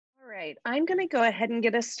right, I'm going to go ahead and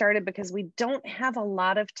get us started because we don't have a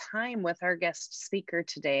lot of time with our guest speaker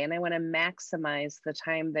today, and I want to maximize the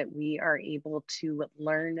time that we are able to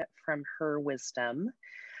learn from her wisdom.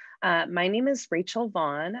 My name is Rachel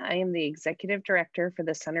Vaughn. I am the Executive Director for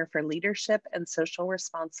the Center for Leadership and Social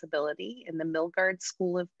Responsibility in the Milgard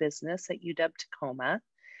School of Business at UW-Tacoma.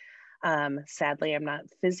 Sadly, I'm not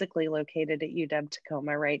physically located at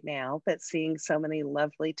UW-Tacoma right now, but seeing so many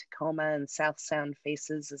lovely Tacoma and South Sound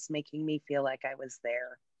faces is making me feel like I was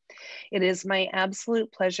there. It is my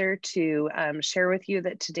absolute pleasure to share with you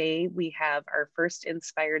that today we have our first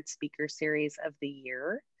Inspired Speaker Series of the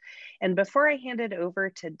year. And before I hand it over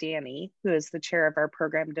to Danny, who is the chair of our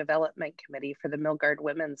Program Development Committee for the Milgard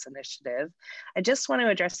Women's Initiative, I just want to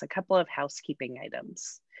address a couple of housekeeping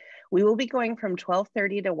items. We will be going from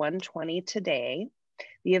 12:30 to 1:20 today.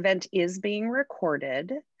 The event is being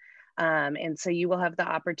recorded, and so you will have the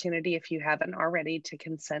opportunity, if you haven't already, to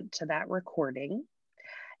consent to that recording.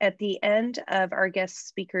 At the end of our guest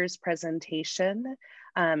speaker's presentation,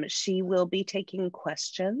 she will be taking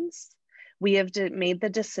questions. We have made the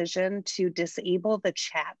decision to disable the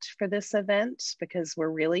chat for this event because we're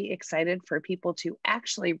really excited for people to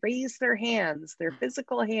actually raise their hands, their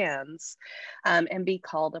physical hands, and be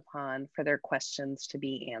called upon for their questions to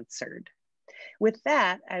be answered. With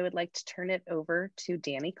that, I would like to turn it over to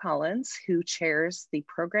Danny Collins, who chairs the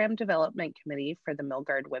Program Development Committee for the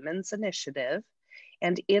Milgard Women's Initiative,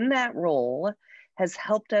 and in that role has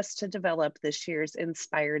helped us to develop this year's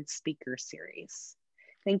Inspired Speaker Series.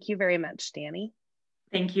 Thank you very much, Danny.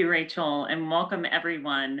 Thank you, Rachel, and welcome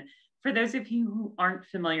everyone. For those of you who aren't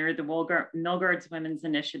familiar, the Milgard's Women's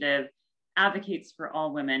Initiative advocates for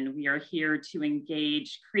all women. We are here to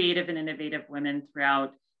engage creative and innovative women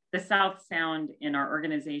throughout the South Sound in our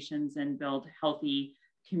organizations and build healthy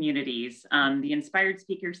communities. The Inspired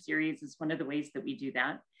Speaker Series is one of the ways that we do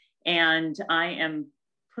that. And I am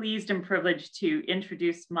pleased and privileged to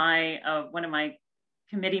introduce one of my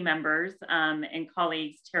committee members and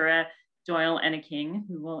colleagues, Tara Doyle-Enneking,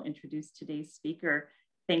 who will introduce today's speaker.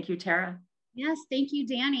 Thank you, Tara. Yes, thank you,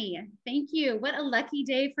 Danny. Thank you. What a lucky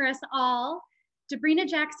day for us all. Debrena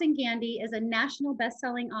Jackson Gandy is a national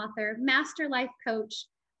best-selling author, master life coach,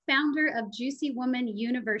 founder of Juicy Woman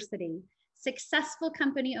University, successful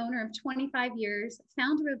company owner of 25 years,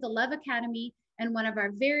 founder of the Love Academy, and one of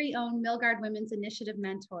our very own Milgard Women's Initiative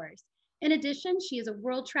mentors. In addition, she is a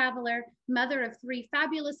world traveler, mother of 3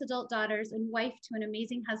 fabulous adult daughters, and wife to an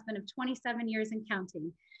amazing husband of 27 years and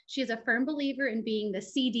counting. She is a firm believer in being the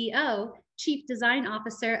CDO, Chief Design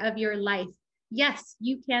Officer of your life. Yes,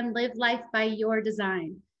 you can live life by your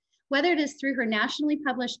design. Whether it is through her nationally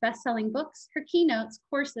published best-selling books, her keynotes,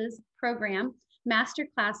 courses, program, master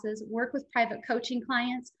classes, work with private coaching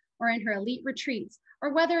clients, or in her elite retreats,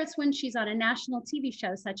 or whether it's when she's on a national TV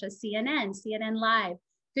show such as CNN, CNN Live,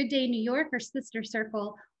 Good Day New York, or Sister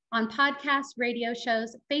Circle, on podcasts, radio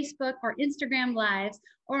shows, Facebook or Instagram Lives,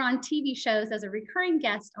 or on TV shows as a recurring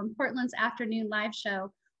guest on Portland's Afternoon Live Show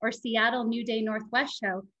or Seattle New Day Northwest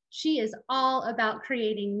Show. She is all about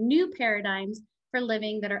creating new paradigms for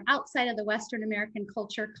living that are outside of the Western American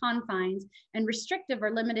culture confines and restrictive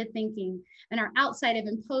or limited thinking, and are outside of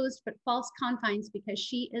imposed but false confines because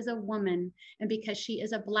she is a woman and because she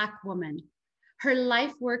is a Black woman. Her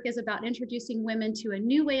life work is about introducing women to a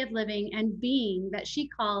new way of living and being that she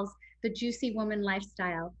calls the Juicy Woman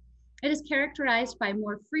lifestyle. It is characterized by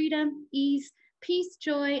more freedom, ease, peace,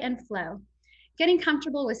 joy, and flow. Getting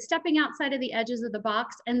comfortable with stepping outside of the edges of the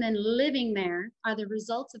box and then living there are the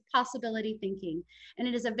results of possibility thinking, and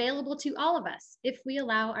it is available to all of us if we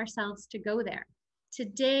allow ourselves to go there.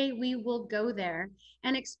 Today, we will go there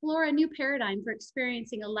and explore a new paradigm for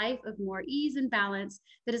experiencing a life of more ease and balance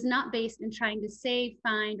that is not based in trying to save,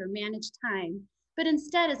 find, or manage time, but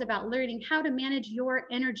instead is about learning how to manage your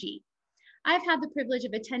energy. I've had the privilege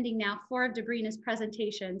of attending now 4 of Debrena's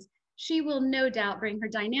presentations. She will no doubt bring her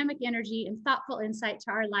dynamic energy and thoughtful insight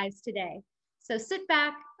to our lives today. So sit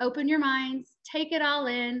back, open your minds, take it all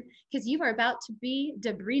in, because you are about to be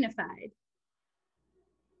Debrenified.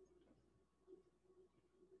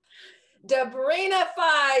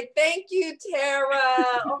 Debrenified. Thank you,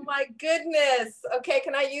 Tara. Oh my goodness. Okay,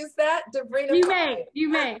 can I use that? Debrenified. You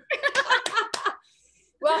may.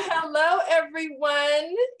 Well, hello,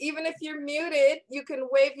 everyone. Even if you're muted, you can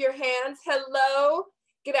wave your hands. Hello,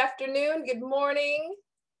 good afternoon, good morning,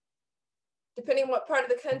 depending on what part of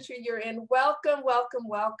the country you're in. Welcome, welcome,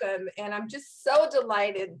 welcome. And I'm just so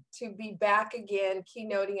delighted to be back again,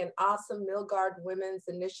 keynoting an awesome Milgard Women's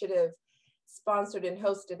Initiative sponsored and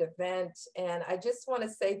hosted event. And I just want to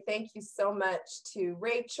say thank you so much to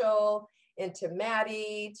Rachel and to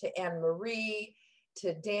Maddie, to Anne Marie,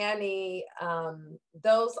 to Danny,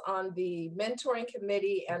 those on the mentoring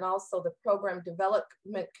committee and also the program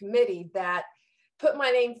development committee that put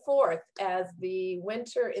my name forth as the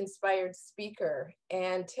winter inspired speaker.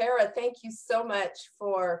 And Tara, thank you so much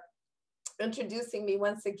for introducing me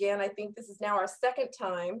once again. I think this is now our second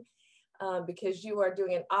time because you are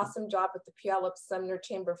doing an awesome job at the Puyallup-Sumner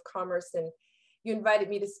Chamber of Commerce, and you invited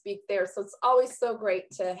me to speak there. So it's always so great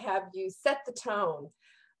to have you set the tone.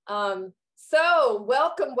 So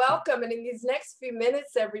welcome, welcome. And in these next few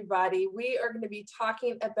minutes, everybody, we are going to be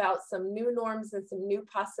talking about some new norms and some new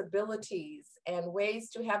possibilities and ways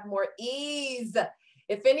to have more ease.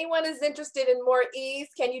 If anyone is interested in more ease,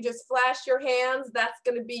 can you just flash your hands? That's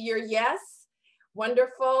going to be your yes.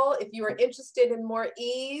 Wonderful. If you are interested in more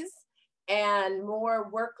ease and more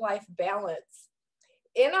work-life balance.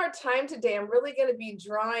 In our time today, I'm really going to be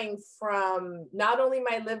drawing from not only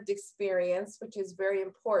my lived experience, which is very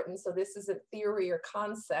important. So this isn't theory or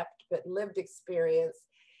concept, but lived experience.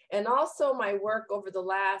 And also my work over the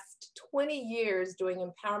last 20 years doing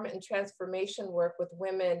empowerment and transformation work with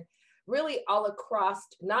women really all across,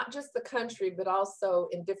 not just the country, but also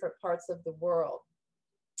in different parts of the world.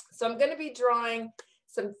 So I'm going to be drawing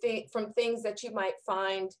from things that you might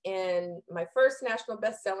find in my first national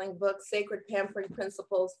best-selling book, Sacred Pampering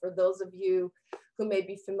Principles, for those of you who may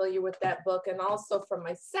be familiar with that book, and also from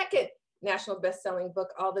my second national best-selling book,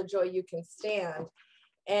 All the Joy You Can Stand.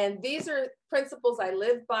 And these are principles I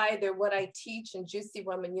live by. They're what I teach in Juicy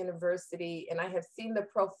Woman University, and I have seen the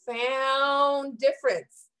profound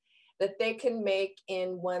difference that they can make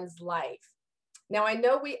in one's life. Now, I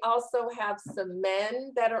know we also have some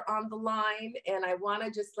men that are on the line, and I want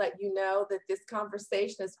to just let you know that this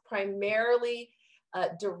conversation is primarily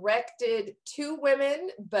directed to women,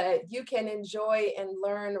 but you can enjoy and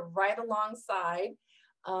learn right alongside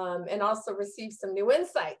and also receive some new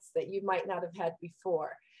insights that you might not have had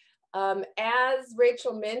before. As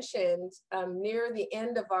Rachel mentioned, near the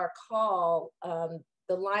end of our call,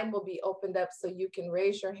 the line will be opened up so you can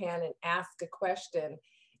raise your hand and ask a question.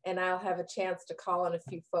 And I'll have a chance to call on a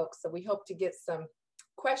few folks. So we hope to get some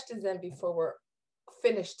questions in before we're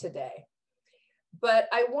finished today. But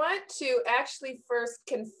I want to actually first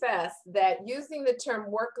confess that using the term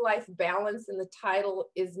work-life balance in the title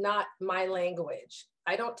is not my language.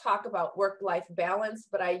 I don't talk about work-life balance,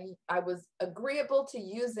 but I was agreeable to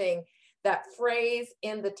using that phrase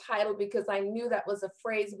in the title because I knew that was a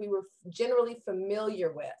phrase we were generally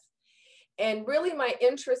familiar with. And really my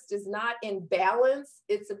interest is not in balance.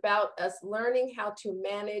 It's about us learning how to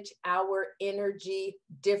manage our energy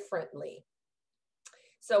differently.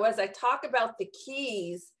 So as I talk about the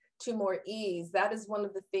keys to more ease, that is one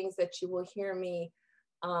of the things that you will hear me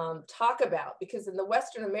talk about, because in the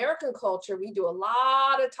Western American culture, we do a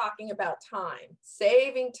lot of talking about time,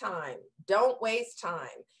 saving time, don't waste time,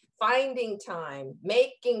 finding time,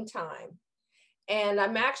 making time. And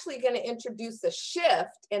I'm actually going to introduce a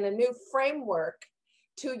shift and a new framework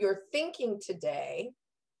to your thinking today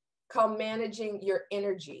called managing your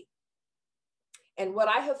energy. And what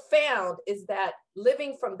I have found is that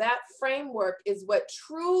living from that framework is what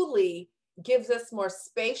truly gives us more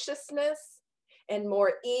spaciousness and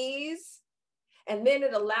more ease. And then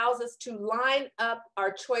it allows us to line up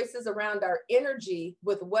our choices around our energy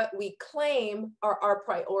with what we claim are our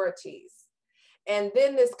priorities. And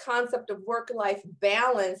then this concept of work-life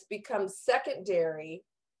balance becomes secondary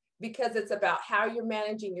because it's about how you're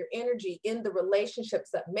managing your energy in the relationships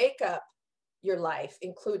that make up your life,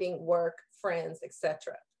 including work, friends,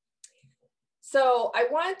 etc. So I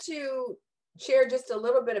want to share just a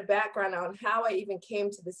little bit of background on how I even came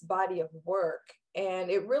to this body of work. And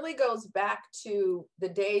it really goes back to the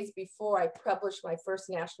days before I published my first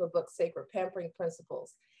national book, Sacred Pampering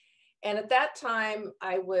Principles. And at that time,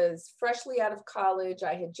 I was freshly out of college.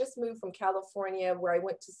 I had just moved from California, where I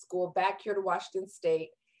went to school, back here to Washington State.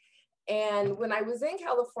 And when I was in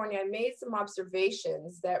California, I made some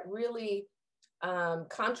observations that really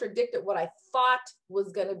contradicted what I thought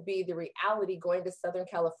was going to be the reality going to Southern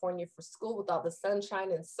California for school with all the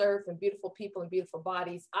sunshine and surf and beautiful people and beautiful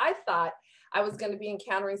bodies. I thought I was going to be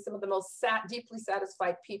encountering some of the most deeply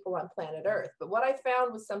satisfied people on planet Earth. But what I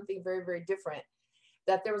found was something very, very different.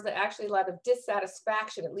 That there was actually a lot of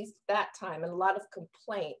dissatisfaction, at least at that time, and a lot of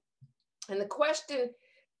complaint. And the question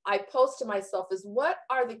I posed to myself is, what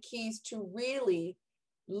are the keys to really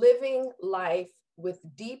living life with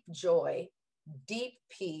deep joy, deep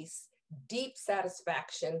peace, deep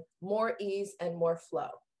satisfaction, more ease, and more flow?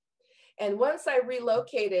 And once I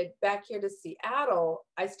relocated back here to Seattle,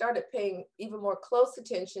 I started paying even more close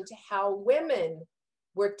attention to how women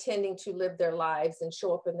were tending to live their lives and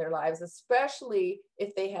show up in their lives, especially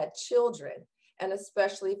if they had children. and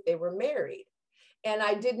especially if they were married. And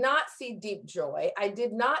I did not see deep joy. I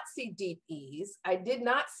did not see deep ease. I did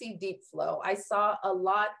not see deep flow. I saw a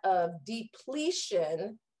lot of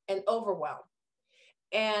depletion and overwhelm.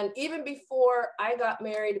 And even before I got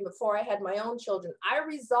married and before I had my own children, I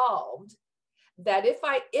resolved that if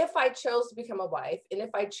I chose to become a wife and if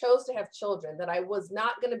I chose to have children, that I was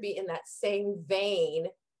not going to be in that same vein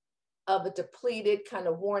of a depleted, kind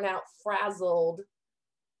of worn out, frazzled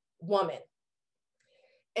woman.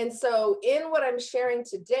 And so in what I'm sharing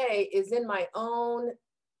today is in my own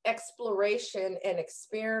exploration and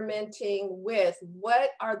experimenting with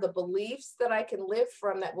what are the beliefs that I can live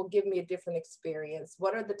from that will give me a different experience?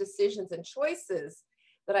 What are the decisions and choices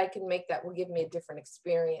that I can make that will give me a different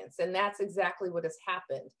experience? And that's exactly what has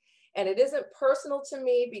happened. And it isn't personal to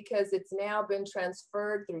me because it's now been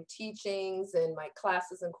transferred through teachings and my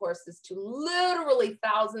classes and courses to literally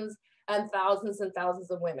thousands and thousands and thousands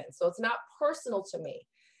of women. So it's not personal to me.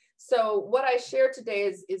 So what I share today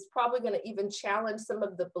is probably going to even challenge some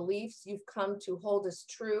of the beliefs you've come to hold as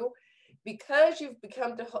true. Because you've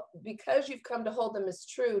come to hold them as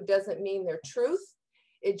true doesn't mean they're truth.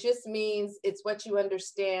 It just means it's what you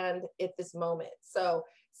understand at this moment. So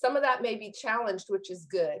some of that may be challenged, which is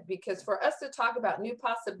good, because for us to talk about new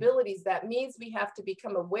possibilities, that means we have to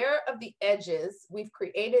become aware of the edges we've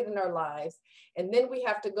created in our lives, and then we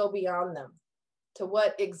have to go beyond them to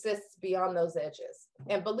what exists beyond those edges.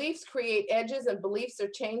 And beliefs create edges, and beliefs are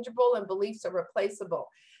changeable, and beliefs are replaceable.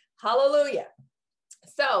 Hallelujah.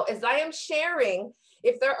 So as I am sharing,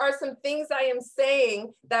 if there are some things I am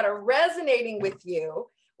saying that are resonating with you,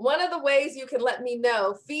 one of the ways you can let me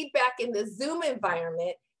know, feedback in the Zoom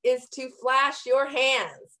environment, is to flash your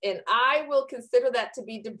hands. And I will consider that to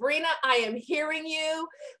be, Debrena, I am hearing you.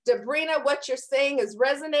 Debrena, what you're saying is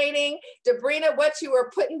resonating. Debrena, what you are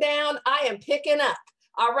putting down, I am picking up.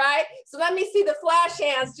 All right. So let me see the flash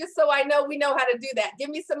hands just so I know we know how to do that. Give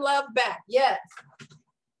me some love back. Yes.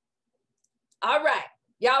 All right.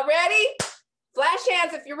 Y'all ready? Flash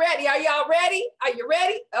hands if you're ready. Are y'all ready? Are you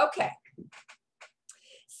ready? Okay.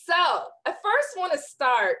 So I first want to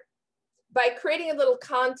start by creating a little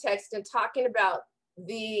context and talking about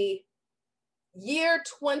the year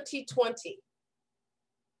 2020.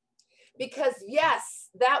 Because yes,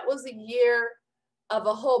 that was a year of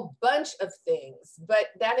a whole bunch of things, but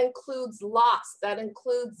that includes loss, that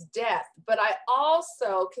includes death. But I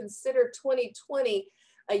also consider 2020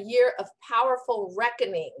 a year of powerful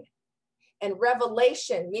reckoning and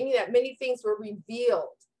revelation, meaning that many things were revealed.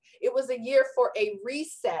 It was a year for a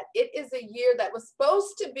reset. It is a year that was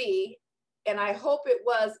supposed to be, and I hope it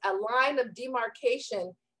was, a line of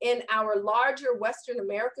demarcation in our larger Western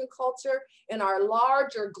American culture, in our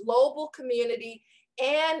larger global community,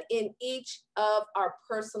 and in each of our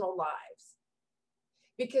personal lives.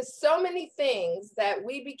 Because so many things that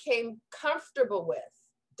we became comfortable with,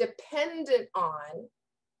 dependent on,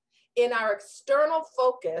 in our external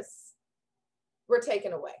focus, were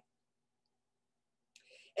taken away.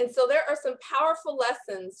 And so there are some powerful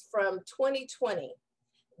lessons from 2020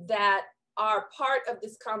 that are part of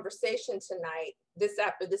this conversation tonight, this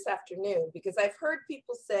afternoon, because I've heard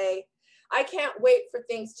people say, I can't wait for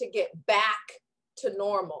things to get back to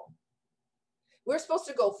normal. We're supposed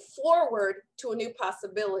to go forward to a new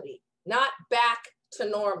possibility, not back to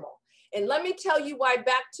normal. And let me tell you why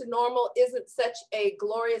back to normal isn't such a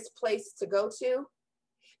glorious place to go to.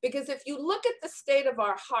 Because if you look at the state of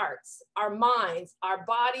our hearts, our minds, our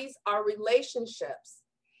bodies, our relationships,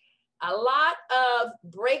 a lot of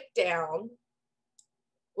breakdown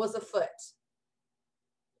was afoot.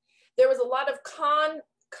 There was a lot of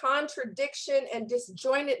contradiction and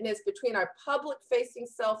disjointedness between our public-facing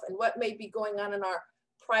self and what may be going on in our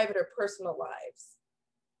private or personal lives.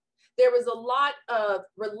 There was a lot of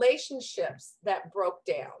relationships that broke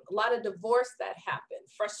down, a lot of divorce that happened,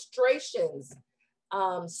 frustrations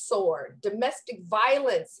soared, domestic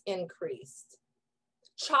violence increased,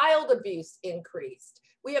 child abuse increased.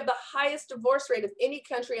 We have the highest divorce rate of any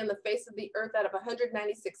country on the face of the earth out of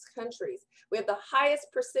 196 countries. We have the highest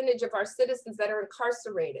percentage of our citizens that are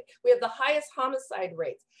incarcerated. We have the highest homicide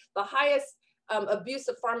rates, the highest abuse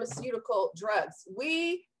of pharmaceutical drugs.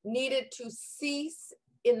 We needed to cease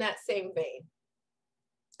in that same vein,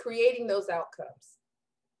 creating those outcomes.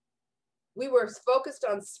 We were focused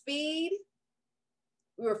on speed.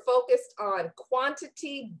 We were focused on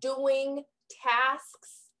quantity, doing,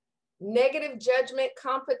 tasks, negative judgment,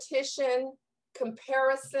 competition,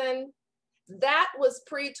 comparison. That was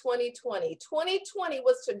pre-2020. 2020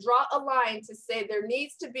 was to draw a line to say there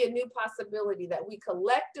needs to be a new possibility that we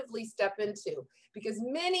collectively step into, because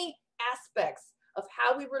many aspects of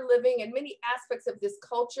how we were living and many aspects of this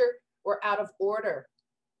culture or out of order.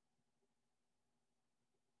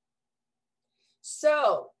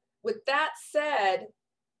 So with that said,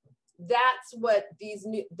 that's what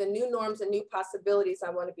the new norms and new possibilities I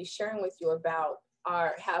want to be sharing with you about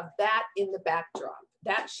have that in the backdrop.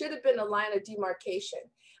 That should have been a line of demarcation.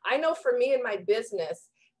 I know for me in my business,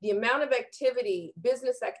 the amount of activity,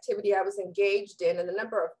 business activity I was engaged in and the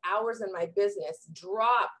number of hours in my business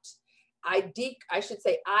dropped. I decreased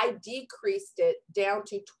it down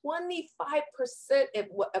to 25%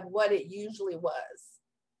 of what it usually was.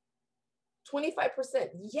 25%,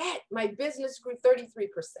 yet my business grew 33%.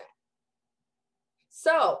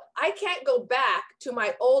 So I can't go back to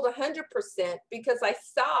my old 100% because I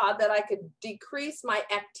saw that I could decrease my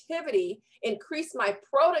activity, increase my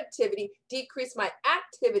productivity, decrease my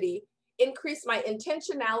activity, increase my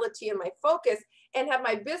intentionality and my focus, and have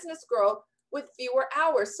my business grow with fewer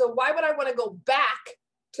hours. So why would I want to go back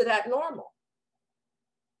to that normal?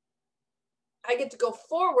 I get to go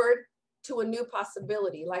forward to a new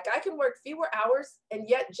possibility. Like I can work fewer hours and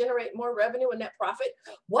yet generate more revenue and net profit.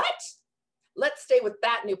 What? Let's stay with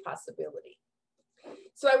that new possibility.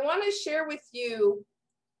 So I want to share with you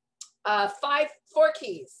four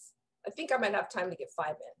keys. I think I might have time to get 5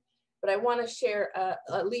 in, but I want to share,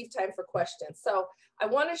 leave time for questions. So I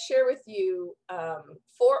want to share with you 4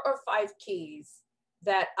 or 5 keys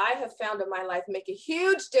that I have found in my life make a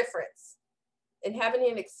huge difference in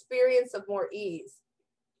having an experience of more ease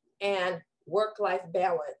and work-life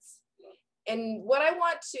balance. And what I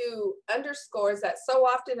want to underscore is that so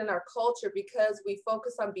often in our culture, because we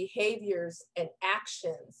focus on behaviors and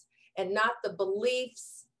actions and not the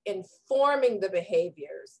beliefs informing the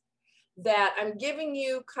behaviors, that I'm giving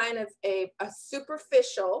you kind of a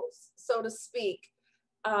superficial, so to speak,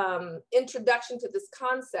 introduction to this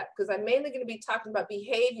concept, because I'm mainly going to be talking about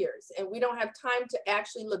behaviors, and we don't have time to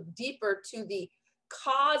actually look deeper to the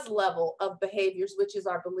cause level of behaviors, which is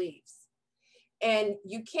our beliefs. And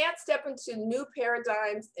you can't step into new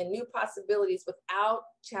paradigms and new possibilities without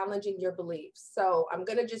challenging your beliefs. So I'm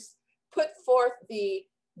going to just put forth the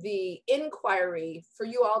inquiry for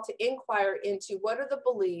you all to inquire into what are the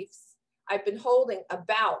beliefs I've been holding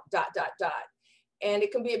about ... And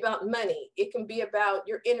it can be about money. It can be about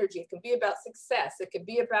your energy. It can be about success. It can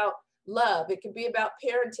be about love. It can be about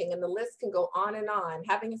parenting, and the list can go on and on,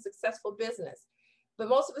 having a successful business. But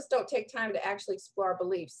most of us don't take time to actually explore our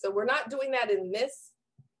beliefs. So we're not doing that in this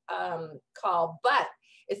call, but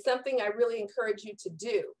it's something I really encourage you to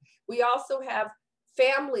do. We also have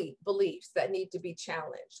family beliefs that need to be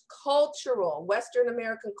challenged, cultural, Western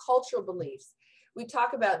American cultural beliefs. We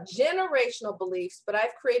talk about generational beliefs, but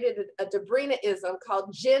I've created a Debrena-ism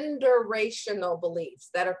called generational beliefs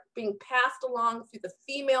that are being passed along through the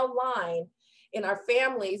female line in our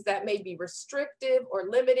families that may be restrictive or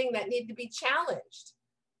limiting, that need to be challenged.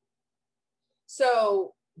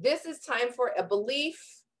 So this is time for a belief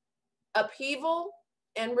upheaval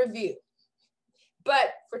and review.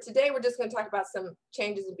 But for today, we're just going to talk about some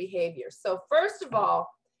changes in behavior. So first of all,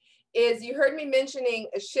 is you heard me mentioning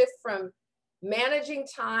a shift from managing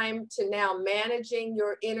time to now managing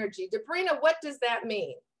your energy. Debrena, what does that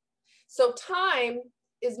mean? So time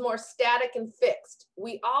is more static and fixed.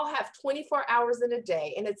 We all have 24 hours in a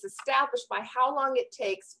day, and it's established by how long it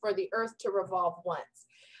takes for the earth to revolve once.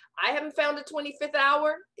 I haven't found a 25th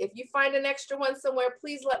hour. If you find an extra one somewhere,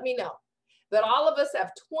 please let me know. But all of us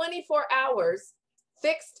have 24 hours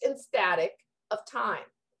fixed and static of time.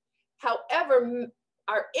 However,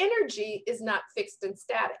 our energy is not fixed and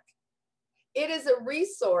static. It is a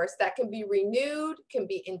resource that can be renewed, can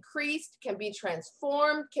be increased, can be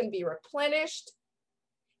transformed, can be replenished.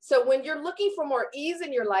 So when you're looking for more ease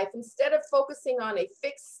in your life, instead of focusing on a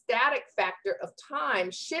fixed static factor of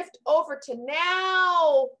time, shift over to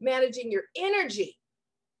now managing your energy,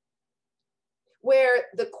 where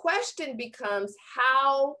the question becomes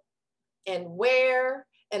how and where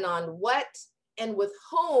and on what and with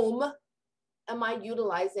whom am I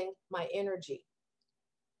utilizing my energy?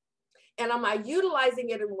 And am I utilizing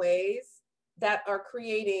it in ways that are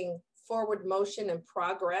creating forward motion and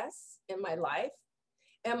progress in my life?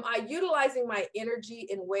 Am I utilizing my energy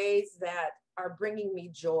in ways that are bringing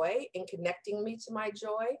me joy and connecting me to my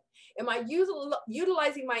joy? Am I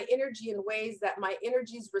utilizing my energy in ways that my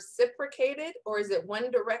energy is reciprocated, or is it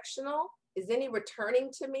one directional? Is any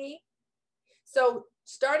returning to me? So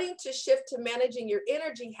starting to shift to managing your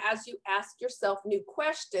energy has you ask yourself new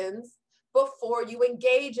questions before you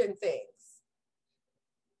engage in things.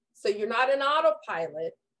 So you're not an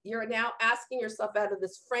autopilot. You're now asking yourself, out of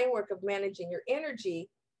this framework of managing your energy,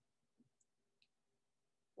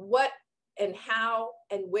 what and how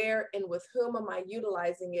and where and with whom am I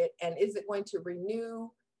utilizing it? And is it going to renew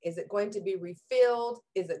Is it going to be refilled?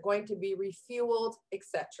 Is it going to be refueled,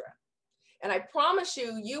 etc.? And I promise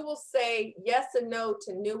you, you will say yes and no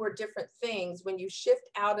to new or different things when you shift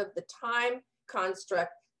out of the time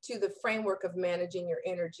construct to the framework of managing your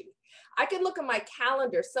energy. I can look at my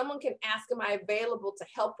calendar. Someone can ask, am I available to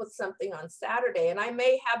help with something on Saturday? And I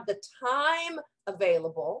may have the time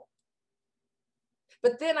available,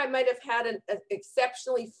 but then I might have had an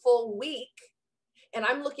exceptionally full week, and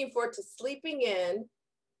I'm looking forward to sleeping in,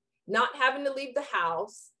 not having to leave the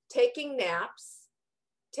house, taking naps,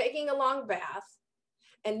 taking a long bath.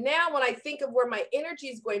 And now when I think of where my energy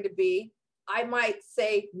is going to be, I might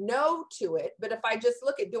say no to it. But if I just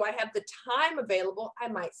look at, do I have the time available? I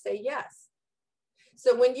might say yes.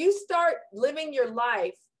 So when you start living your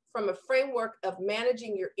life from a framework of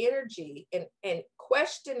managing your energy and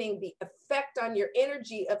questioning the effect on your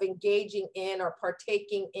energy of engaging in or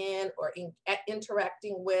partaking in or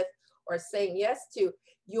interacting with or saying yes to,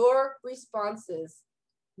 your responses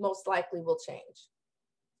most likely will change.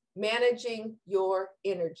 Managing your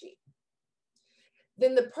energy.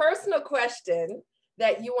 Then the personal question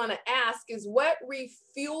that you want to ask is, what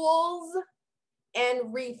refuels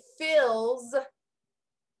and refills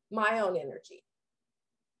my own energy?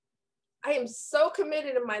 I am so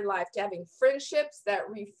committed in my life to having friendships that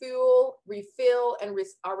refuel, refill, and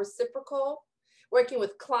are reciprocal, working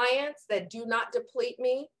with clients that do not deplete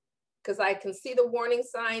me, because I can see the warning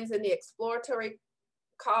signs in the exploratory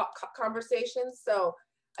conversations. So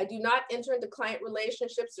I do not enter into client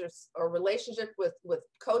relationships or relationship with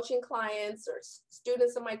coaching clients or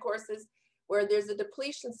students in my courses where there's a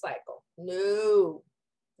depletion cycle. No,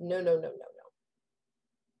 no, no, no, no, no.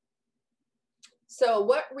 So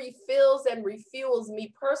what refills and refuels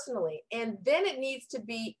me personally? And then it needs to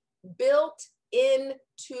be built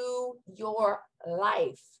into your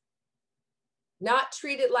life. Not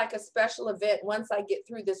treat it like a special event once I get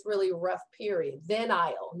through this really rough period. Then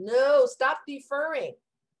no, stop deferring.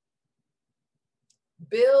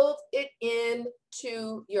 Build it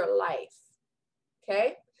into your life,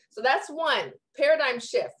 okay? So that's one paradigm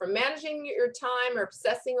shift from managing your time or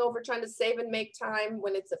obsessing over trying to save and make time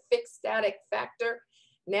when it's a fixed static factor.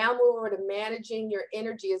 Now move over to managing your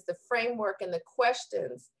energy as the framework and the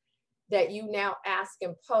questions that you now ask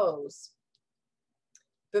and pose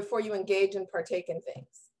before you engage and partake in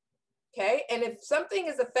things, okay? And if something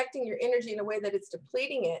is affecting your energy in a way that it's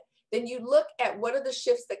depleting it, then you look at what are the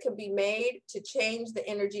shifts that can be made to change the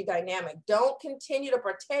energy dynamic. Don't continue to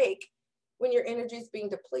partake when your energy is being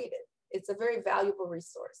depleted. It's a very valuable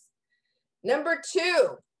resource. Number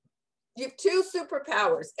two, you have two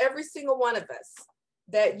superpowers, every single one of us,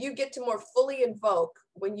 that you get to more fully invoke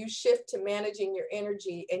when you shift to managing your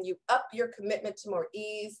energy and you up your commitment to more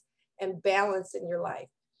ease and balance in your life.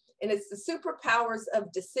 And it's the superpowers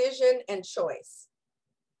of decision and choice.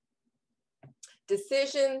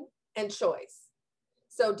 Decision and choice.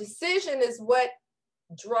 So decision is what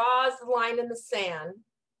draws the line in the sand,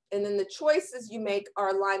 and then the choices you make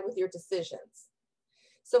are aligned with your decisions.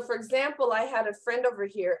 So for example, I had a friend over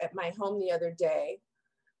here at my home the other day.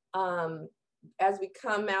 As we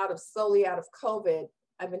come slowly out of COVID,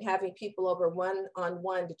 I've been having people over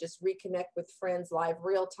one-on-one to just reconnect with friends live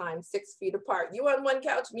real time, 6 feet apart. You on one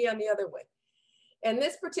couch, me on the other one. And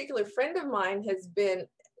this particular friend of mine has been,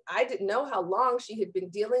 I didn't know how long she had been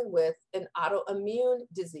dealing with an autoimmune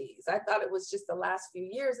disease. I thought it was just the last few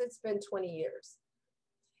years. It's been 20 years.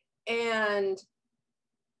 And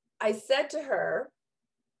I said to her,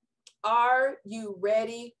 are you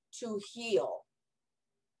ready to heal?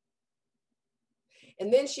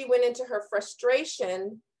 And then she went into her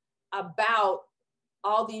frustration about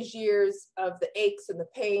all these years of the aches and the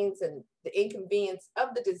pains and the inconvenience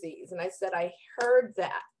of the disease. And I said, I heard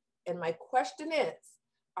that. And my question is,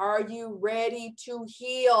 are you ready to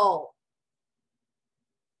heal?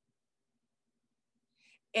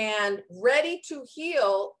 And ready to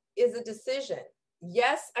heal is a decision.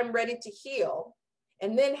 Yes, I'm ready to heal.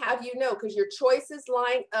 And then how do you know? Because your choices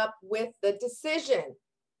line up with the decision.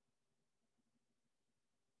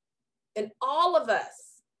 And all of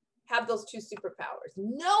us have those two superpowers.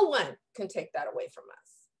 No one can take that away from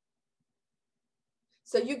us.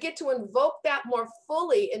 So you get to invoke that more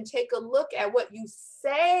fully and take a look at what you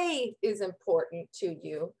say is important to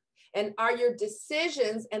you, and are your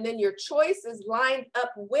decisions and then your choices lined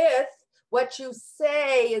up with what you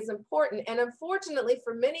say is important. And unfortunately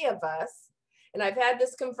for many of us, and I've had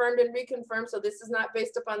this confirmed and reconfirmed, so this is not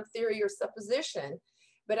based upon theory or supposition,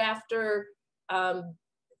 but after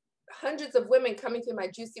hundreds of women coming through my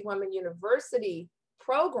Juicy Woman University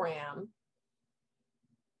program,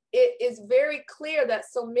 it is very clear that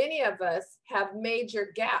so many of us have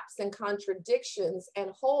major gaps and contradictions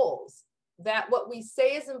and holes, that what we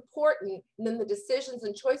say is important and then the decisions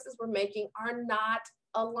and choices we're making are not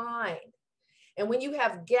aligned. And when you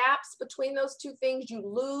have gaps between those two things, you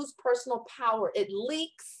lose personal power. It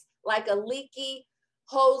leaks like a leaky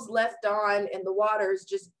hose left on and the water is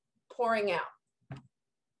just pouring out.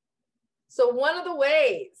 So one of the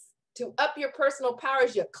ways to up your personal power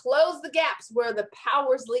is you close the gaps where the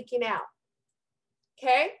power's leaking out.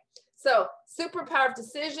 Okay? So superpower of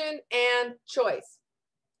decision and choice.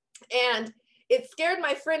 And it scared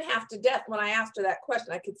my friend half to death when I asked her that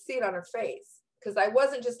question. I could see it on her face, because I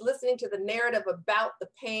wasn't just listening to the narrative about the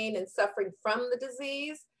pain and suffering from the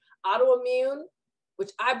disease, autoimmune,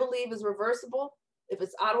 which I believe is reversible if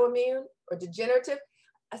it's autoimmune or degenerative.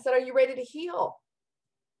 I said, are you ready to heal?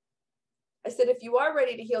 I said, if you are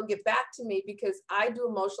ready to heal, get back to me, because I do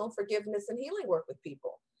emotional forgiveness and healing work with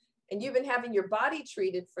people. And you've been having your body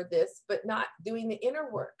treated for this, but not doing the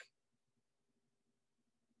inner work.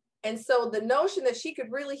 And so the notion that she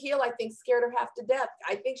could really heal, I think, scared her half to death.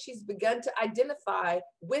 I think she's begun to identify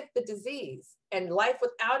with the disease, and life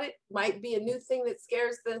without it might be a new thing that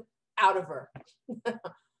scares the out of her.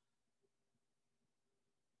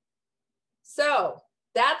 So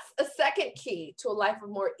that's a second key to a life of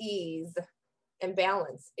more ease and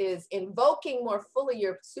balance, is invoking more fully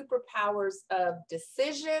your superpowers of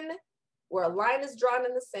decision, where a line is drawn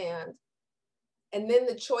in the sand, and then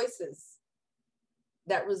the choices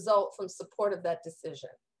that result from support of that decision.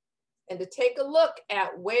 And to take a look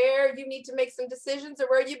at where you need to make some decisions, or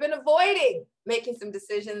where you've been avoiding making some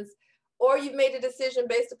decisions, or you've made a decision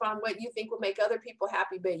based upon what you think will make other people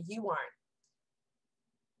happy, but you aren't.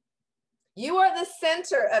 You are the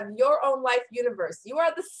center of your own life universe. You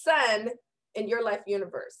are the sun in your life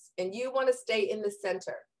universe, and you want to stay in the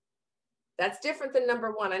center. That's different than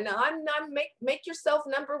number one. I know I'm not make yourself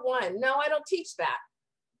number one. No, I don't teach that.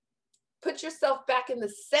 Put yourself back in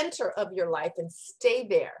the center of your life and stay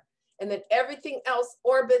there. And then everything else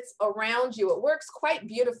orbits around you. It works quite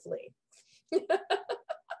beautifully.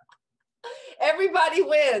 Everybody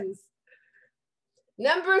wins.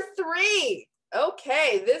 Number three.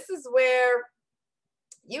 Okay, this is where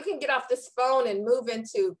you can get off this phone and move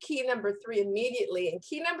into key number three immediately. And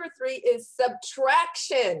key number three is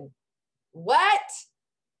subtraction. What?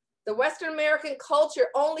 The Western American culture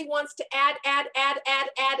only wants to add,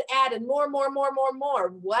 and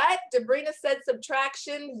more. What? Debrena said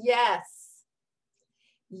subtraction. Yes.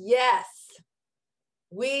 Yes.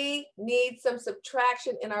 We need some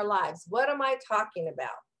subtraction in our lives. What am I talking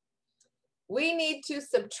about? We need to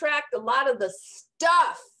subtract a lot of the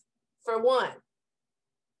stuff, for one,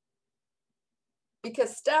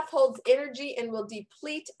 because stuff holds energy and will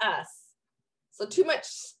deplete us. So too much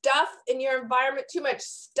stuff in your environment, too much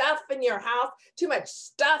stuff in your house, too much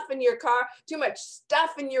stuff in your car, too much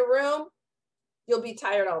stuff in your room, you'll be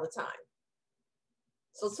tired all the time.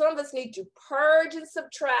 So some of us need to purge and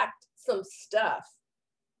subtract some stuff.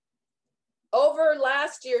 Over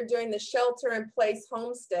last year during the shelter-in-place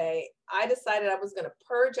homestay, I decided I was going to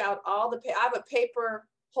purge out all the I have a paper,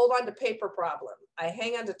 hold on to paper problem. I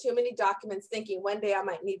hang on to too many documents thinking one day I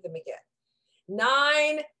might need them again.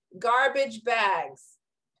 9 garbage bags,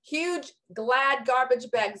 huge Glad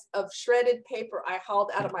garbage bags of shredded paper I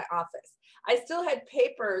hauled out of my office. I still had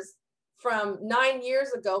papers from 9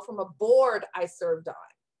 years ago from a board I served on.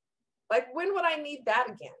 Like, when would I need that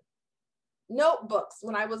again? Notebooks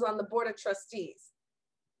when I was on the board of trustees.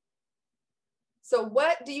 So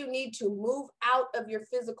what do you need to move out of your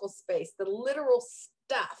physical space? The literal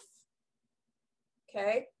stuff,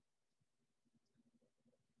 okay?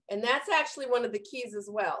 And that's actually one of the keys as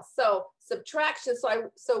well. So subtraction,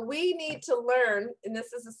 so we need to learn, and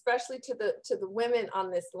this is especially to the women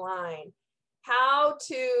on this line, how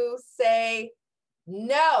to say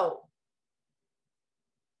no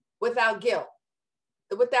without guilt.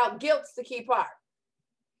 Without guilt's the key part.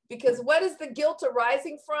 Because what is the guilt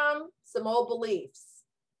arising from? Some old beliefs.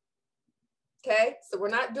 Okay, so we're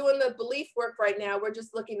not doing the belief work right now. We're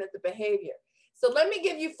just looking at the behavior. So let me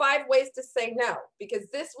give you 5 ways to say no, because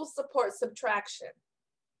this will support subtraction.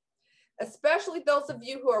 Especially those of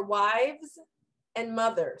you who are wives and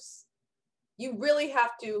mothers. You really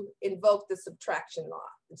have to invoke the subtraction law,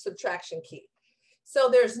 the subtraction key. So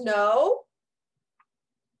there's no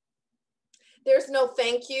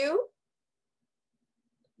thank you.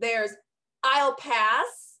 There's I'll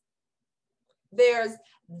pass. There's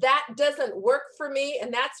that doesn't work for me.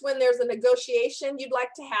 And that's when there's a negotiation you'd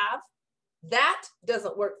like to have. That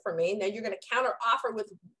doesn't work for me. Now you're going to counter offer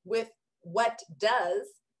with what does.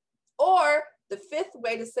 Or the 5th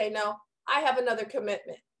way to say no, I have another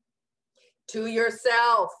commitment. to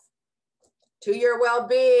yourself, to your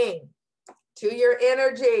well-being, to your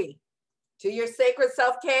energy, to your sacred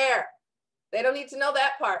self-care. They don't need to know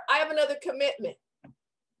that part. I have another commitment.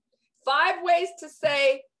 5 ways to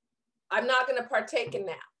say, I'm not going to partake in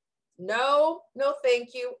that. No, no,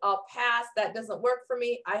 thank you. I'll pass. That doesn't work for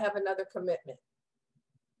me. I have another commitment.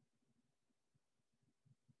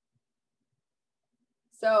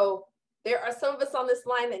 So there are some of us on this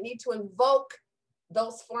line that need to invoke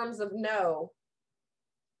those forms of no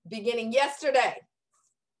beginning yesterday.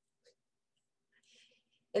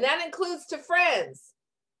 And that includes to friends.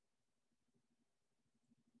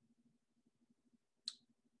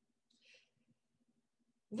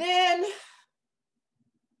 Then,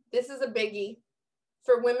 this is a biggie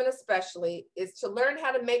for women especially, is to learn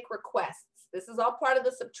how to make requests. This is all part of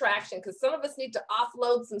the subtraction because some of us need to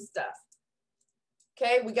offload some stuff.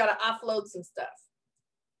 Okay, we got to offload some stuff.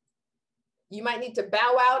 You might need to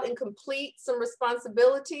bow out and complete some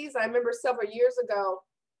responsibilities. I remember several years ago,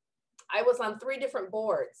 I was on 3 different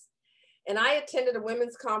boards and I attended a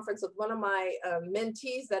women's conference with one of my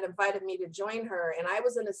mentees that invited me to join her. And I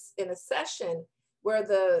was in a session where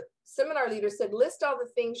the seminar leader said, list all the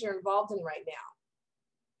things you're involved in right now.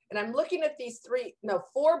 And I'm looking at these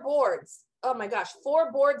 4 boards. Oh my gosh,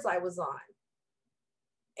 4 boards I was on.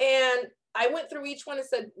 And I went through each one and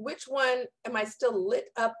said, which one am I still lit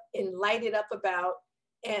up and lighted up about?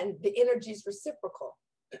 And the energy is reciprocal.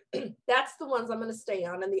 That's the ones I'm going to stay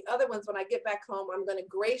on. And the other ones, when I get back home, I'm going to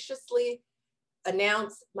graciously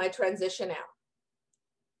announce my transition out.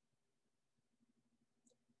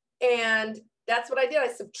 And that's what I did. I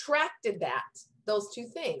subtracted those 2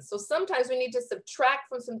 things. So sometimes we need to subtract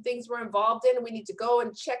from some things we're involved in, and we need to go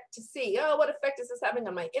and check to see, oh, what effect is this having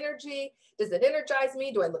on my energy? Does it energize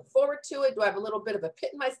me? Do I look forward to it? Do I have a little bit of a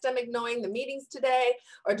pit in my stomach knowing the meetings today?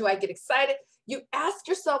 Or do I get excited? You ask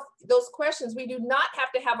yourself those questions. We do not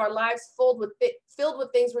have to have our lives filled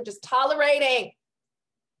with things we're just tolerating.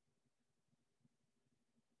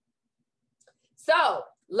 So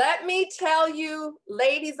let me tell you,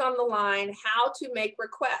 ladies on the line, how to make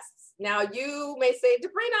requests. Now you may say, Debrena,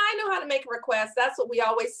 I know how to make a request. That's what we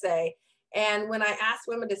always say. And when I ask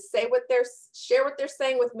women to share what they're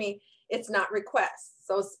saying with me, it's not requests.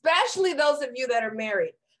 So especially those of you that are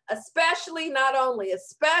married, especially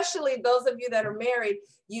those of you that are married,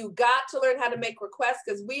 you got to learn how to make requests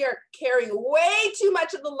because we are carrying way too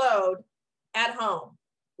much of the load at home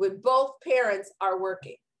when both parents are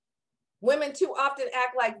working. Women too often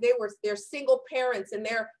act like they're single parents and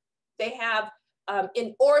they have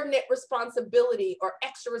inordinate responsibility or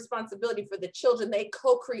extra responsibility for the children they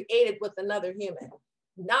co-created with another human.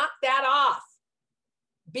 Knock that off.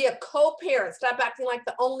 Be a co-parent. Stop acting like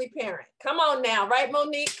the only parent. Come on now, right,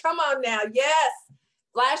 Monique? Come on now. Yes.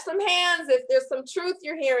 Flash some hands if there's some truth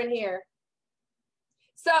you're hearing here.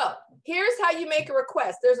 So here's how you make a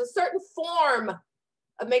request. There's a certain form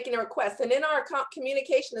of making a request. And in our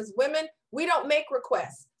communication as women, we don't make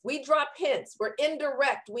requests. We drop hints. We're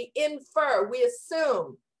indirect. We infer. We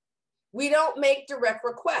assume. We don't make direct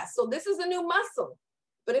requests. So this is a new muscle.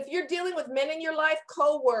 But if you're dealing with men in your life,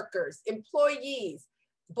 co-workers, employees,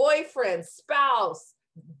 boyfriend, spouse,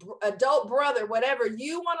 adult brother, whatever,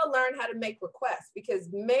 you want to learn how to make requests because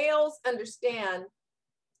males understand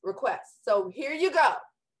requests. So here you go.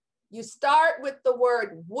 You start with the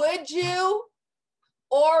word would you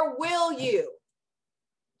or will you?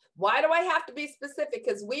 Why do I have to be specific?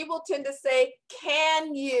 Because we will tend to say,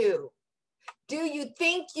 can you? Do you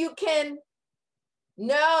think you can?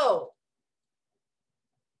 No.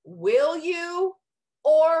 Will you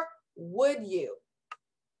or would you?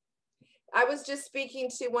 I was just speaking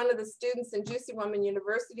to one of the students in Juicy Woman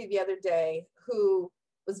University the other day who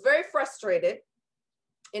was very frustrated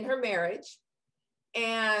in her marriage.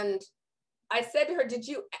 And I said to her, did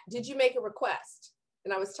you make a request?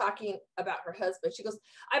 And I was talking about her husband. She goes,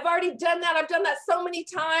 I've already done that. I've done that so many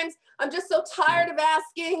times. I'm just so tired of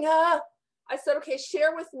asking. I said, okay,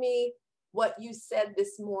 share with me what you said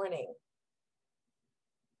this morning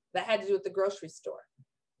that had to do with the grocery store.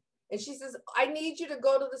 And she says, I need you to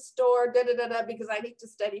go to the store, because I need to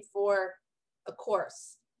study for a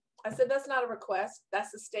course. I said, that's not a request.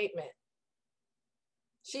 That's a statement.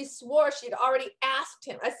 She swore she'd already asked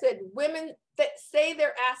him. I said, women that say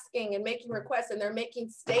they're asking and making requests and they're making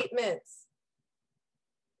statements.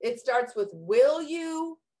 It starts with will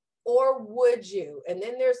you or would you? And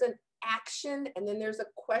then there's an action and then there's a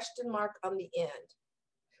question mark on the end.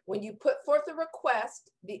 When you put forth a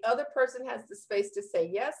request, the other person has the space to say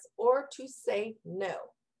yes or to say no.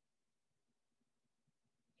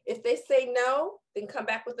 If they say no, then come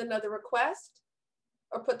back with another request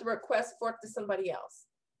or put the request forth to somebody else.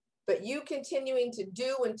 But you continuing to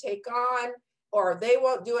do and take on, or they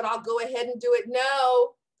won't do it, I'll go ahead and do it.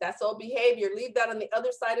 No, that's old behavior. Leave that on the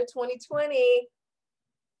other side of 2020.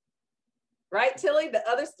 Right, Tilly?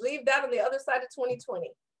 Leave that on the other side of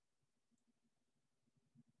 2020.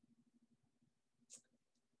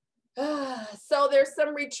 So there's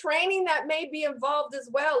some retraining that may be involved as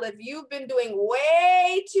well. If you've been doing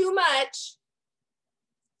way too much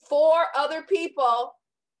for other people,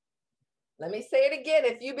 let me say it again.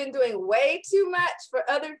 If you've been doing way too much for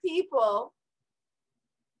other people,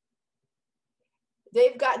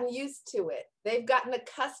 they've gotten used to it. They've gotten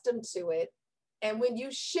accustomed to it. And when you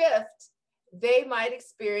shift, they might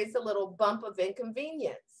experience a little bump of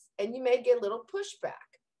inconvenience and you may get a little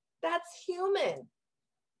pushback. That's human.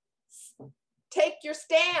 Take your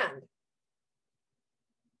stand.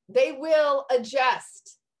 They will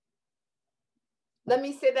adjust. Let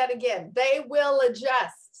me say that again. They will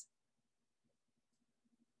adjust.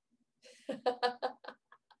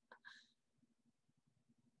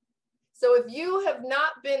 So if you have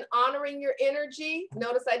not been honoring your energy,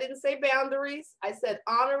 notice I didn't say boundaries. I said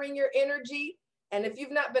honoring your energy. And if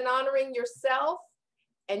you've not been honoring yourself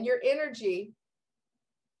and your energy,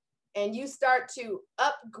 and you start to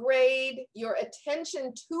upgrade your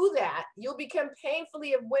attention to that, you'll become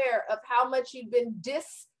painfully aware of how much you've been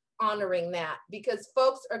dishonoring that, because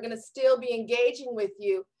folks are going to still be engaging with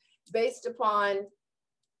you based upon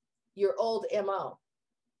your old MO.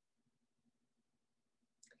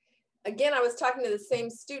 Again, I was talking to the same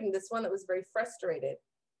student, this one that was very frustrated.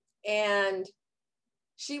 And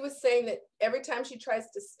she was saying that every time she tries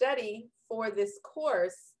to study for this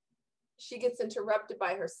course, she gets interrupted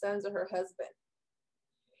by her sons or her husband.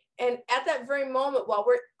 And at that very moment, while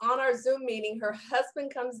we're on our Zoom meeting, her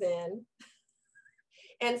husband comes in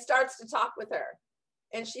and starts to talk with her.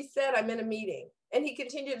 And she said, I'm in a meeting. And he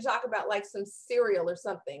continued to talk about like some cereal or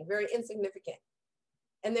something, very insignificant,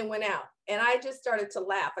 and then went out. And I just started to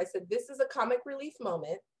laugh. I said, this is a comic relief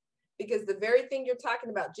moment because the very thing you're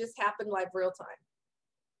talking about just happened live real time.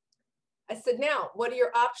 I said, now, what are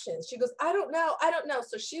your options? She goes, I don't know.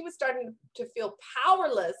 So she was starting to feel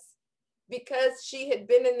powerless because she had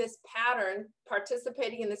been in this pattern,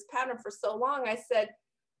 participating in this pattern for so long. I said,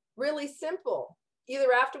 really simple.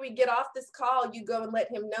 Either after we get off this call, you go and let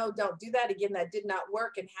him know, don't do that again. That did not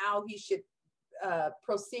work, and how he should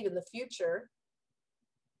proceed in the future.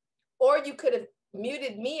 Or you could have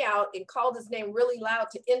muted me out and called his name really loud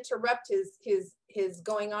to interrupt his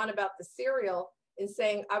going on about the cereal and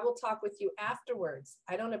saying, I will talk with you afterwards.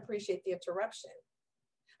 I don't appreciate the interruption.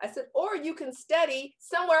 I said, or you can study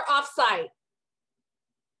somewhere offsite.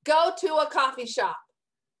 Go to a coffee shop.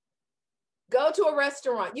 Go to a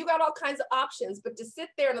restaurant. You got all kinds of options, but to sit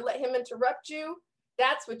there and let him interrupt you,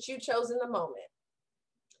 that's what you chose in the moment.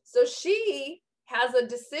 So she has a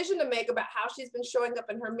decision to make about how she's been showing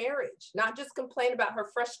up in her marriage, not just complain about her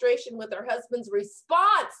frustration with her husband's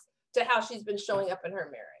response to how she's been showing up in her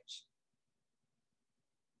marriage.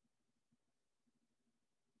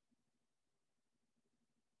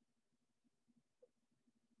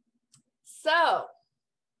 So,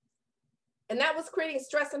 and that was creating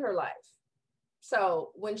stress in her life. So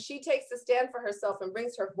when she takes a stand for herself and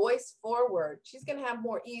brings her voice forward, she's going to have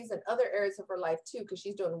more ease in other areas of her life too, because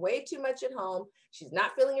she's doing way too much at home. She's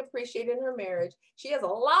not feeling appreciated in her marriage. She has a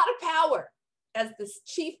lot of power as the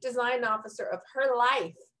chief design officer of her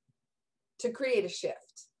life to create a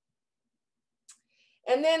shift.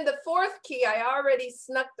 And then the fourth key, I already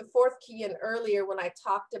snuck the fourth key in earlier when I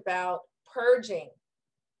talked about purging.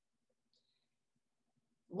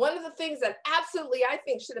 One of the things that absolutely I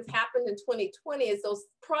think should have happened in 2020 is those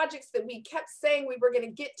projects that we kept saying we were going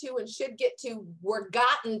to get to and should get to were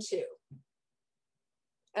gotten to.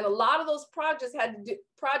 And a lot of those projects had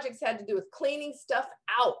to do with cleaning stuff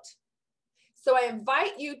out. So I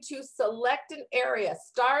invite you to select an area,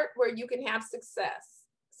 start where you can have success.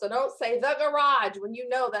 So don't say the garage when you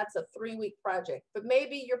know that's a 3-week project, but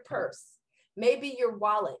maybe your purse, maybe your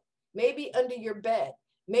wallet, maybe under your bed.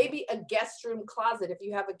 Maybe a guest room closet if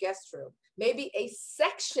you have a guest room. Maybe a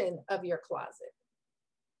section of your closet.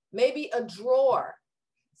 Maybe a drawer.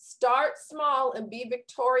 Start small and be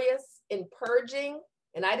victorious in purging.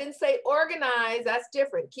 And I didn't say organize, that's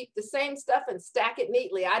different. Keep the same stuff and stack it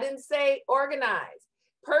neatly. I didn't say organize.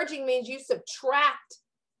 Purging means you subtract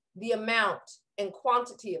the amount and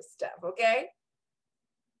quantity of stuff, okay?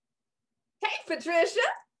 Hey, Patricia.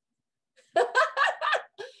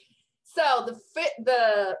 So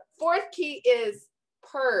the fourth key is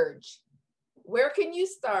purge. Where can you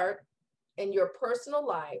start in your personal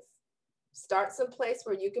life? Start someplace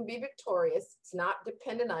where you can be victorious. It's not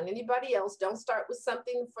dependent on anybody else. Don't start with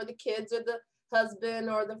something for the kids or the husband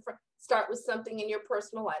or the friend. Start with something in your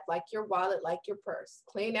personal life, like your wallet, like your purse.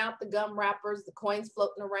 Clean out the gum wrappers, the coins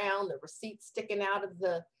floating around, the receipts sticking out of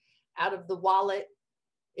the wallet.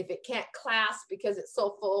 If it can't clasp because it's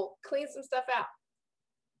so full, clean some stuff out.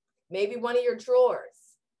 Maybe one of your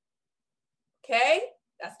drawers. Okay?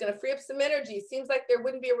 That's going to free up some energy. It seems like there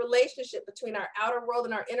wouldn't be a relationship between our outer world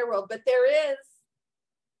and our inner world, but there is.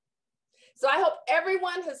 So I hope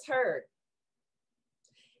everyone has heard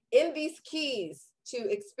in these keys to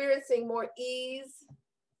experiencing more ease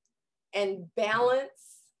and balance,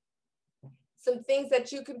 some things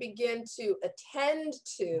that you can begin to attend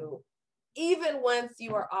to even once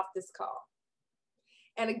you are off this call.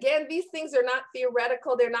 And again, these things are not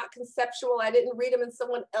theoretical. They're not conceptual. I didn't read them in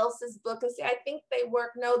someone else's book and say, I think they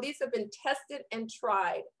work. No, these have been tested and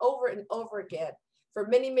tried over and over again for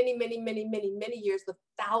many, many, many, many, many, many years with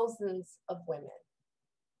thousands of women.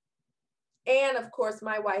 And of course,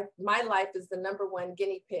 my life is the #1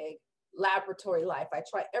 guinea pig laboratory life. I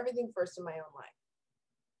try everything first in my own life.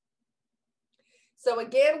 So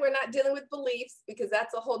again, we're not dealing with beliefs because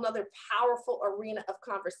that's a whole nother powerful arena of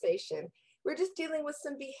conversation. We're just dealing with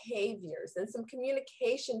some behaviors and some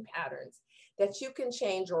communication patterns that you can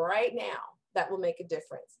change right now that will make a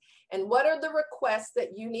difference. And what are the requests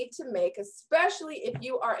that you need to make, especially if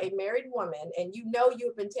you are a married woman and you know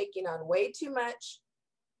you've been taking on way too much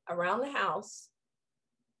around the house?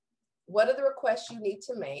 What are the requests you need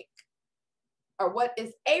to make? Or what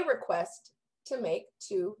is a request to make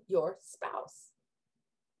to your spouse?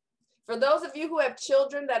 For those of you who have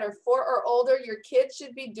children that are 4 or older, your kids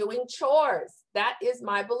should be doing chores. That is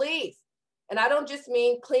my belief. And I don't just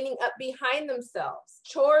mean cleaning up behind themselves.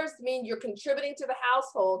 Chores mean you're contributing to the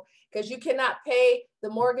household because you cannot pay the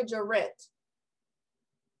mortgage or rent.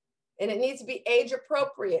 And it needs to be age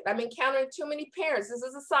appropriate. I'm encountering too many parents. This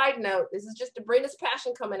is a side note. This is just Debrena's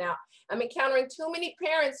passion coming out. I'm encountering too many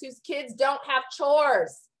parents whose kids don't have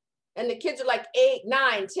chores. And the kids are like 8,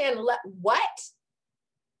 9, 10, 11. What?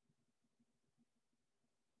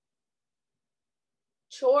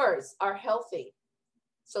 Chores are healthy.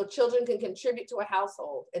 So children can contribute to a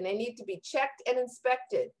household and they need to be checked and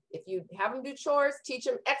inspected. If you have them do chores, teach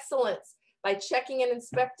them excellence by checking and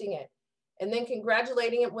inspecting it. And then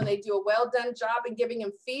congratulating them when they do a well-done job and giving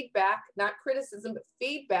them feedback, not criticism, but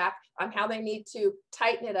feedback on how they need to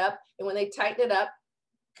tighten it up. And when they tighten it up,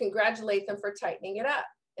 congratulate them for tightening it up.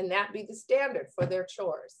 And that be the standard for their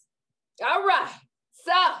chores. All right.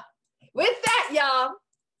 So with that, y'all,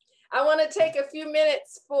 I want to take a few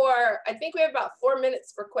minutes for, I think we have about 4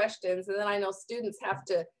 minutes for questions. And then I know students have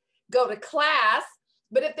to go to class.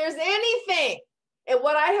 But if there's anything in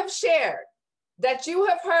what I have shared that you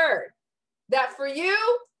have heard that for you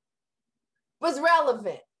was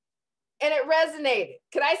relevant and it resonated.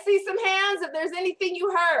 Could I see some hands if there's anything you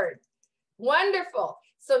heard? Wonderful.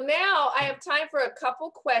 So now I have time for a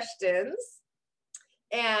couple questions.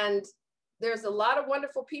 And there's a lot of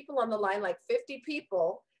wonderful people on the line, like 50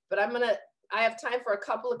 people, but I have time for a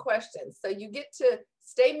couple of questions. So you get to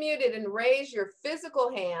stay muted and raise your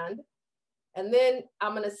physical hand. And then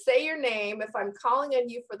I'm gonna say your name if I'm calling on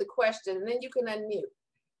you for the question, and then you can unmute.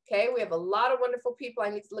 Okay, we have a lot of wonderful people. I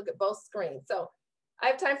need to look at both screens. So I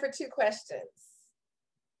have time for 2 questions.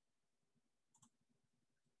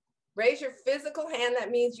 Raise your physical hand.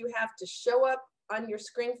 That means you have to show up on your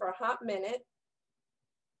screen for a hot minute.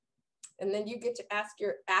 And then you get to ask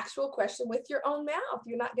your actual question with your own mouth.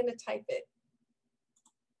 You're not gonna type it.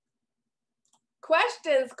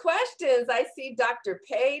 Questions. I see Dr.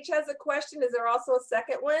 Page has a question. Is there also a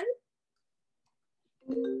second one?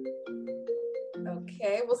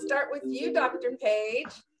 Okay, we'll start with you, Dr. Page.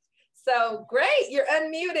 So great, you're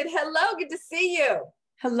unmuted. Hello, good to see you.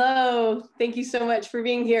 Hello, thank you so much for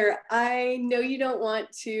being here. I know you don't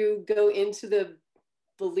want to go into the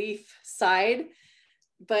belief side,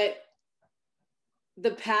 but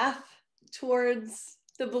the path towards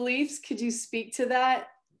the beliefs, could you speak to that?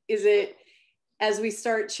 Is it, as we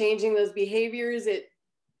start changing those behaviors, it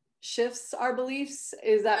shifts our beliefs?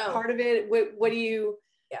 Is that part of it? What do you...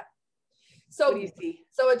 So, what do you see?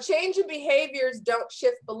 So a change in behaviors don't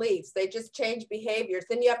shift beliefs. They just change behaviors.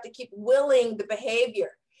 Then you have to keep willing the behavior.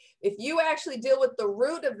 If you actually deal with the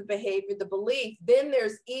root of the behavior, the belief, then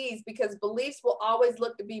there's ease because beliefs will always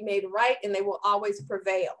look to be made right and they will always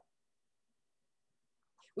prevail.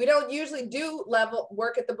 We don't usually do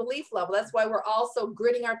work at the belief level. That's why we're also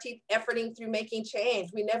gritting our teeth, efforting through making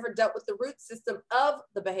change. We never dealt with the root system of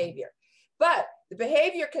the behavior. But the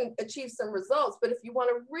behavior can achieve some results. But if you want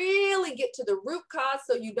to really get to the root cause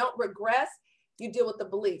so you don't regress, you deal with the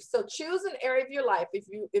belief. So choose an area of your life. If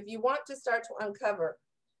you want to start to uncover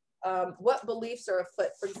what beliefs are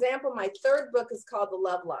afoot. For example, my third book is called The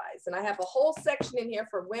Love Lies, and I have a whole section in here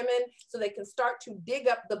for women so they can start to dig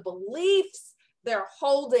up the beliefs they're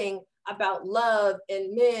holding about love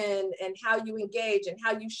and men and how you engage and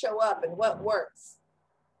how you show up and what works.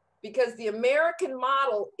 Because the American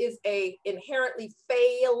model is a inherently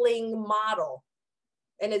failing model,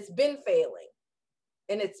 and it's been failing,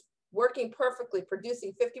 and it's working perfectly,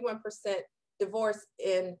 producing 51% divorce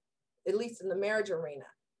in, at least in the marriage arena.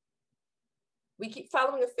 We keep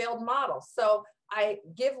following a failed model. So I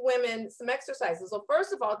give women some exercises. So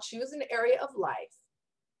first of all, choose an area of life.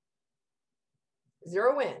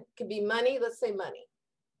 Zero in. It can be money, let's say money,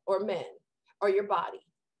 or men, or your body.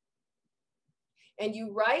 And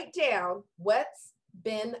you write down what's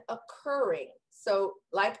been occurring. So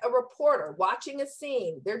like a reporter watching a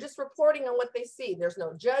scene, they're just reporting on what they see. There's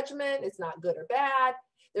no judgment. It's not good or bad.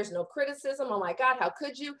 There's no criticism. Oh my God, how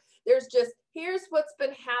could you? There's just, here's what's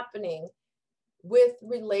been happening with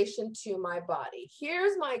relation to my body.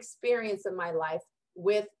 Here's my experience in my life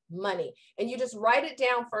with money. And you just write it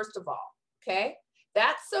down first of all, okay?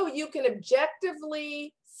 That's so you can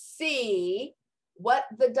objectively see what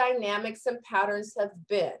the dynamics and patterns have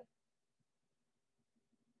been.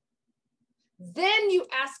 Then you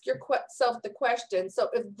ask yourself the question, so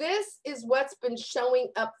if this is what's been showing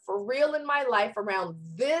up for real in my life around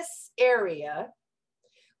this area,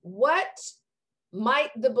 what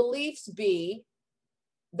might the beliefs be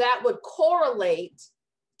that would correlate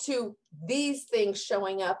to these things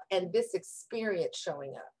showing up and this experience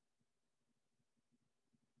showing up?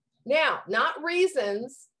 Now, not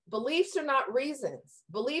reasons. Beliefs are not reasons.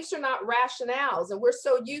 Beliefs are not rationales. And we're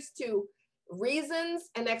so used to reasons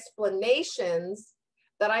and explanations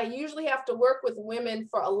that I usually have to work with women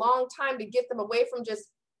for a long time to get them away from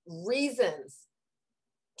just reasons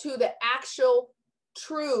to the actual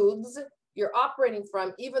truths you're operating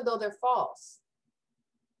from, even though they're false.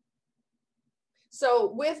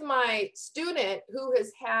 So with my student who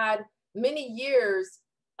has had many years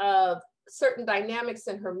of certain dynamics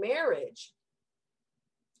in her marriage,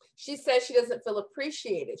 she says she doesn't feel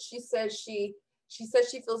appreciated. She says she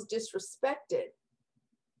feels disrespected.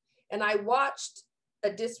 And I watched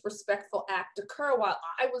a disrespectful act occur while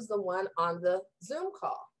I was the one on the Zoom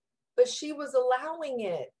call, but she was allowing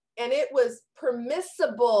it and it was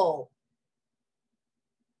permissible.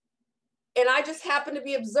 And I just happened to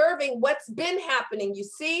be observing what's been happening, you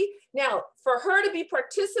see? Now, for her to be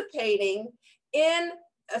participating in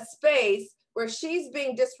a space where she's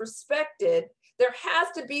being disrespected, there has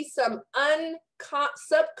to be some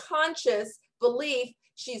subconscious belief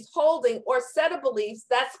she's holding or set of beliefs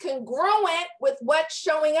that's congruent with what's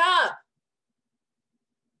showing up.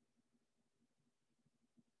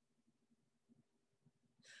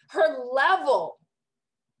 Her level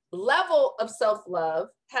of self-love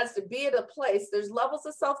has to be at a place. There's levels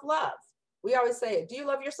of self-love. We always say, do you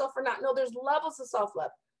love yourself or not? No, there's levels of self-love.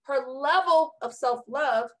 Her level of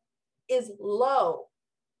self-love is low.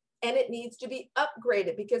 And it needs to be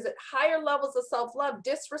upgraded because at higher levels of self-love,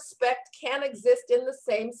 disrespect can exist in the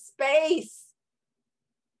same space.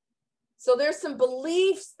 So there's some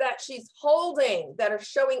beliefs that she's holding that are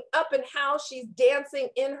showing up in how she's dancing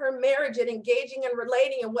in her marriage and engaging and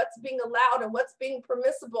relating and what's being allowed and what's being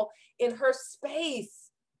permissible in her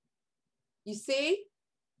space. You see?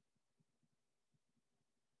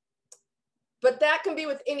 But that can be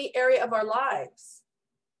with any area of our lives.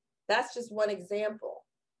 That's just one example.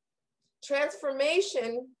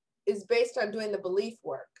 Transformation is based on doing the belief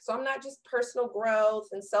work. So I'm not just personal growth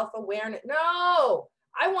and self-awareness. No,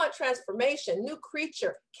 I want transformation, new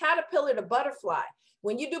creature, caterpillar to butterfly.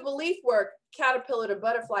 When you do belief work, caterpillar to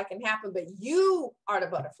butterfly can happen, but you are the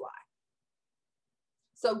butterfly.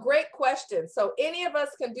 So great question. So any of us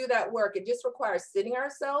can do that work. It just requires sitting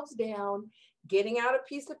ourselves down, getting out a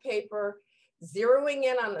piece of paper, zeroing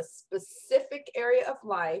in on a specific area of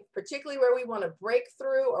life, particularly where we want to break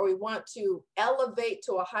through or we want to elevate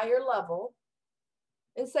to a higher level,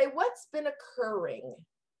 and say, what's been occurring?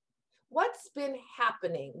 What's been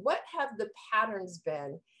happening? What have the patterns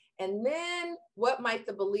been? And then what might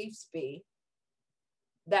the beliefs be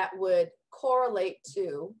that would correlate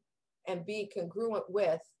to and be congruent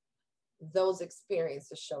with those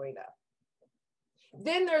experiences showing up?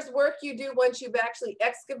 Then there's work you do once you've actually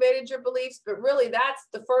excavated your beliefs, but really that's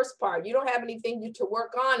the first part. You don't have anything to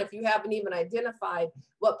work on if you haven't even identified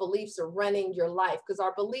what beliefs are running your life, because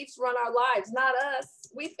our beliefs run our lives, not us.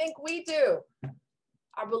 We think we do.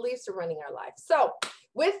 Our beliefs are running our life. So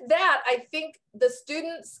with that, I think the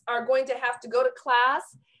students are going to have to go to class.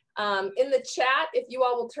 In the chat, if you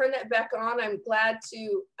all will turn that back on, I'm glad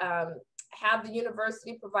to have the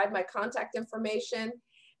university provide my contact information.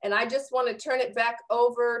 And I just want to turn it back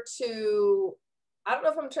over to, I don't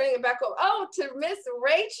know if I'm turning it back over, to Miss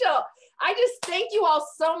Rachel. I just thank you all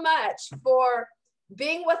so much for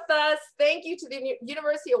being with us. Thank you to the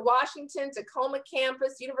University of Washington, Tacoma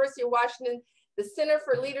campus, University of Washington, the Center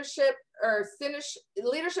for Leadership, or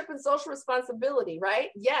Leadership and Social Responsibility, right?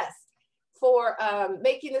 Yes, for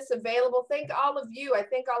making this available. Thank all of you. I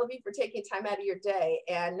thank all of you for taking time out of your day.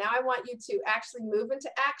 And now I want you to actually move into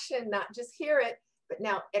action, not just hear it, but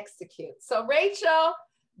now execute. So Rachel,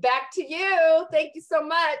 back to you. Thank you so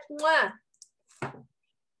much. Mwah.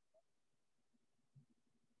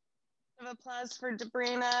 Applause for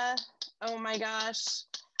Debrena. Oh my gosh.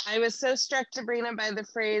 I was so struck, Debrena, by the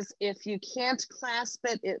phrase, if you can't clasp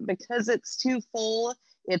it because it's too full,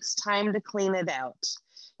 it's time to clean it out.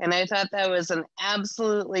 And I thought that was an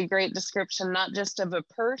absolutely great description, not just of a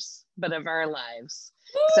purse, but of our lives.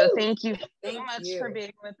 Woo! So thank you so much for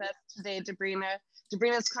being with us today, Debrena.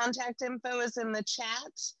 Debrena's contact info is in the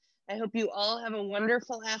chat. I hope you all have a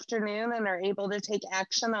wonderful afternoon and are able to take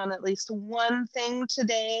action on at least one thing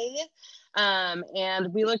today.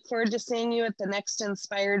 And we look forward to seeing you at the next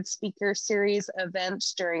Inspired Speaker Series event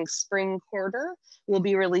during spring quarter. We'll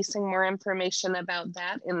be releasing more information about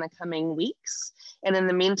that in the coming weeks. And in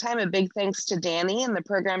the meantime, a big thanks to Danny and the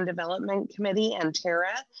Program Development Committee and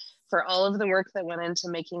Tara for all of the work that went into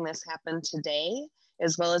making this happen today,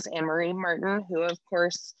 as well as Anne-Marie Martin, who of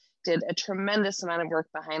course did a tremendous amount of work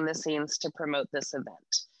behind the scenes to promote this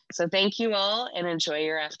event. So thank you all and enjoy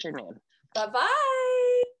your afternoon. Bye-bye.